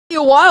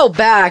A while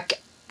back,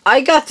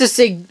 I got this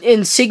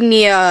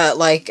Insignia,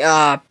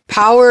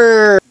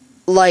 power,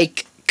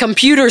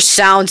 computer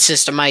sound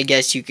system, I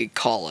guess you could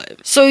call it.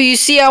 So you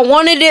see, I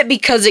wanted it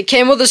because it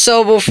came with a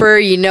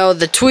subwoofer, you know,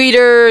 the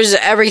tweeters,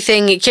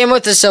 everything. It came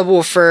with the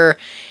subwoofer.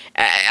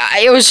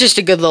 It was just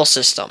a good little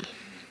system.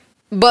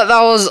 But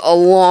that was a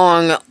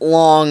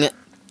long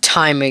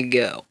time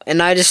ago.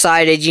 And I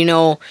decided, you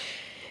know,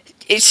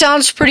 it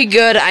sounds pretty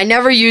good. I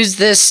never use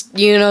this,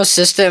 you know,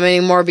 system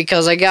anymore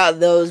because I got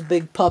those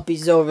big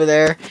puppies over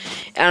there.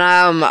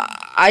 And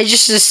I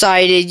just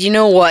decided, you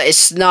know what,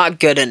 it's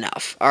not good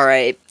enough,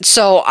 alright?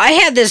 So I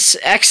had this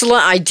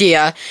excellent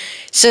idea.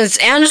 Since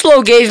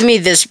Angelo gave me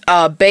this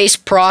bass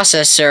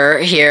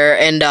processor here,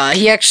 and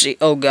he actually,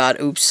 oh god,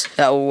 oops,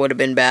 that would have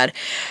been bad.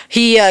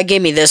 He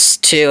gave me this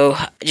too.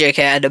 JK,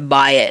 I had to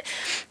buy it.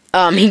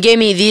 He gave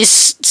me these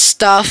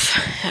stuff,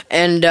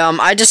 and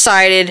I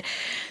decided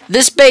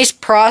this bass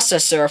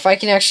processor, if I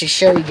can actually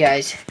show you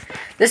guys,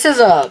 this is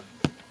a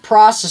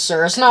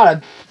processor. It's not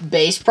a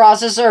bass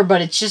processor,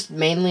 but it's just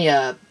mainly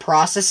a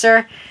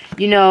processor.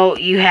 You know,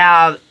 you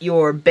have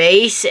your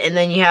bass and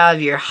then you have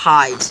your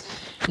highs.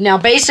 Now,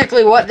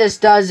 basically what this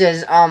does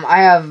is, I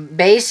have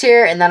bass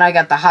here and then I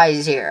got the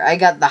highs here. I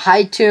got the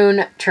high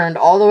tune turned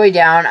all the way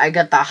down. I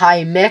got the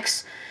high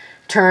mix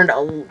turned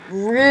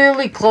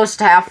really close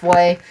to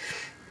halfway.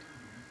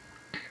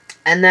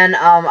 And then,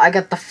 I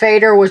got the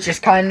fader, which is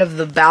kind of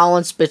the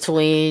balance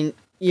between,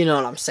 you know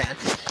what I'm saying.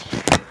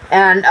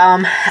 And,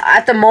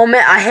 at the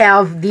moment, I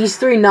have, these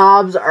three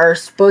knobs are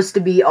supposed to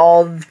be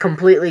all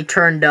completely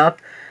turned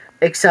up.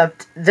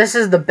 Except, this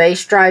is the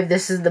bass drive,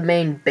 this is the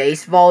main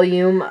bass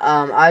volume.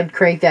 I'd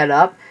crank that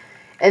up.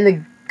 And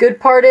the good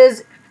part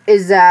is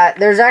that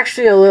there's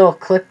actually a little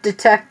clip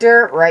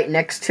detector right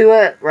next to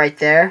it, right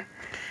there.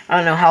 I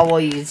don't know how well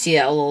you can see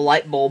that little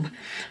light bulb.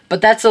 But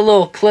that's a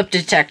little clip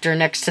detector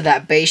next to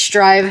that bass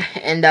drive.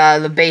 And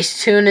the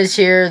bass tune is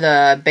here.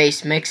 The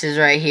bass mix is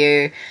right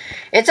here.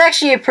 It's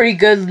actually a pretty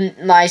good,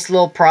 nice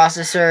little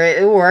processor.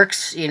 It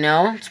works, you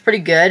know. It's pretty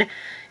good.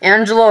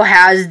 Angelo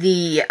has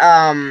the,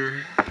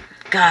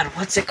 God,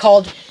 what's it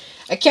called?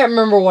 I can't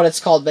remember what it's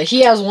called. But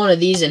he has one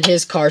of these in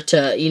his car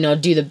to, you know,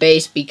 do the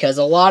bass. Because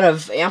a lot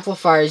of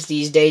amplifiers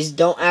these days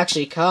don't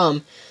actually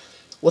come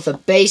with a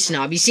bass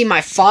knob. You see, my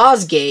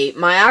Fosgate,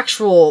 my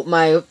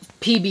PBR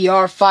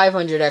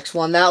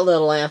 500X1, that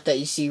little amp that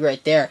you see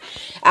right there,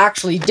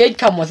 actually did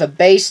come with a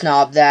bass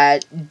knob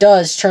that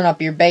does turn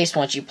up your bass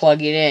once you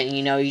plug it in.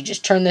 You know, you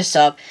just turn this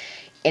up,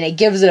 and it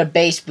gives it a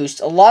bass boost.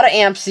 A lot of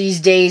amps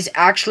these days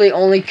actually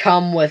only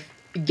come with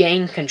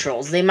gain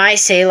controls. They might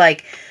say,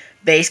 like,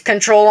 bass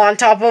control on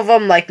top of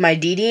them, like my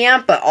DD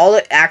amp, but all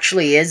it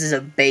actually is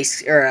a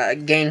bass, or a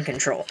gain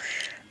control.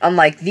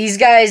 Unlike these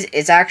guys,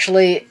 it's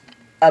actually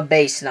a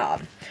bass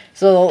knob.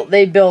 So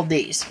they build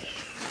these.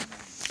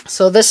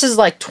 So this is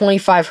like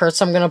 25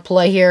 hertz I'm going to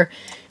play here.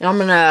 And I'm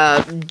going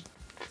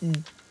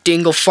to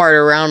dingle fart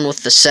around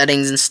with the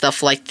settings and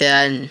stuff like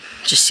that. And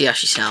just see how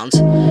she sounds.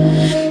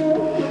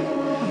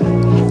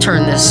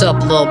 Turn this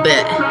up a little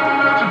bit.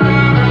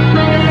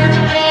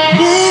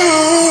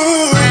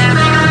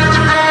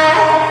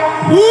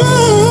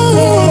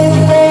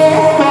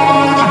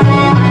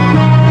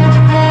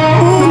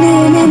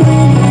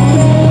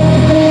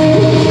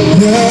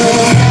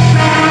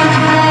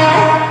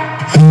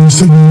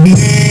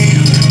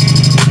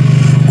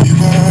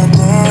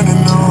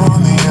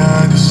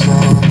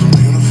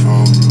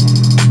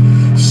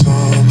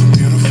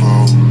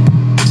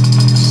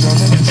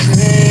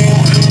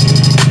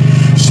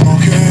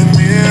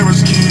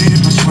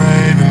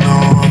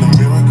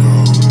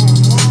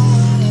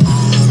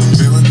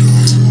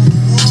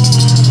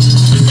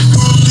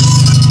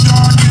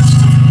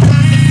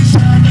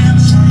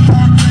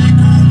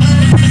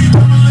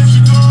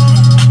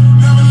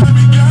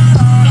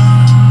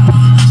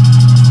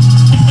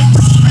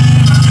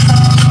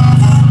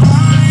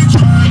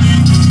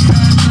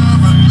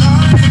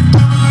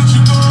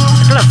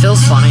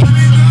 Feels funny.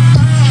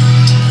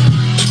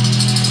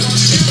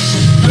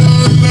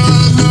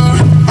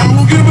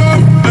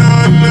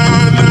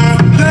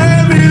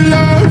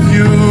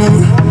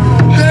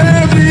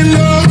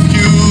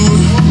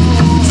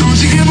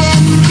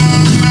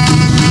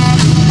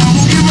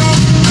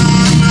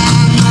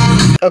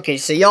 Okay,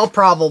 so y'all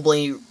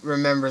probably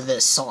remember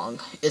this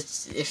song.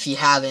 If you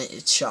haven't,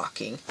 it's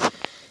shocking.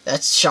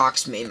 That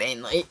shocks me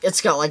mainly.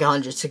 It's got like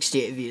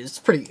 168 views. It's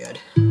pretty good.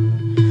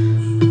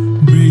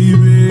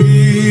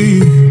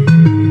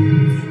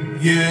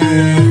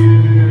 Yeah.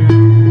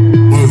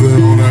 Mother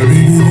on that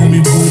beat,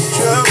 homie, put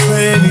your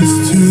panties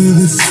to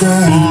the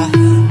side.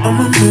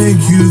 I'ma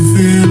make you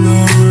feel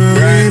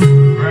alright.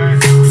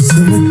 'Cause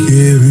I'ma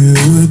give you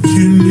what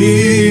you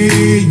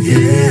need,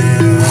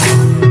 yeah.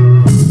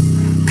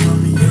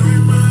 Mommy, you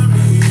remind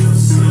me of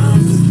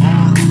something,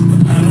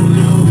 but I don't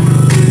know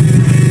what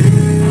it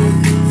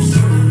is.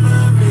 You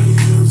remind me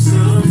of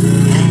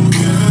something, you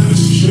gotta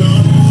show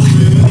me.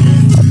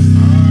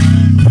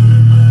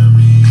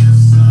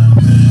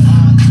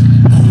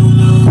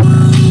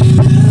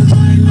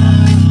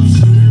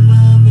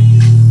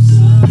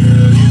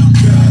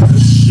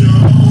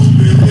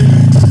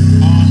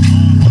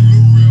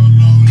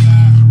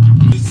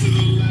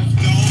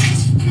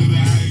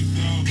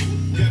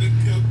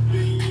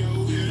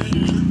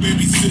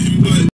 babysitting, but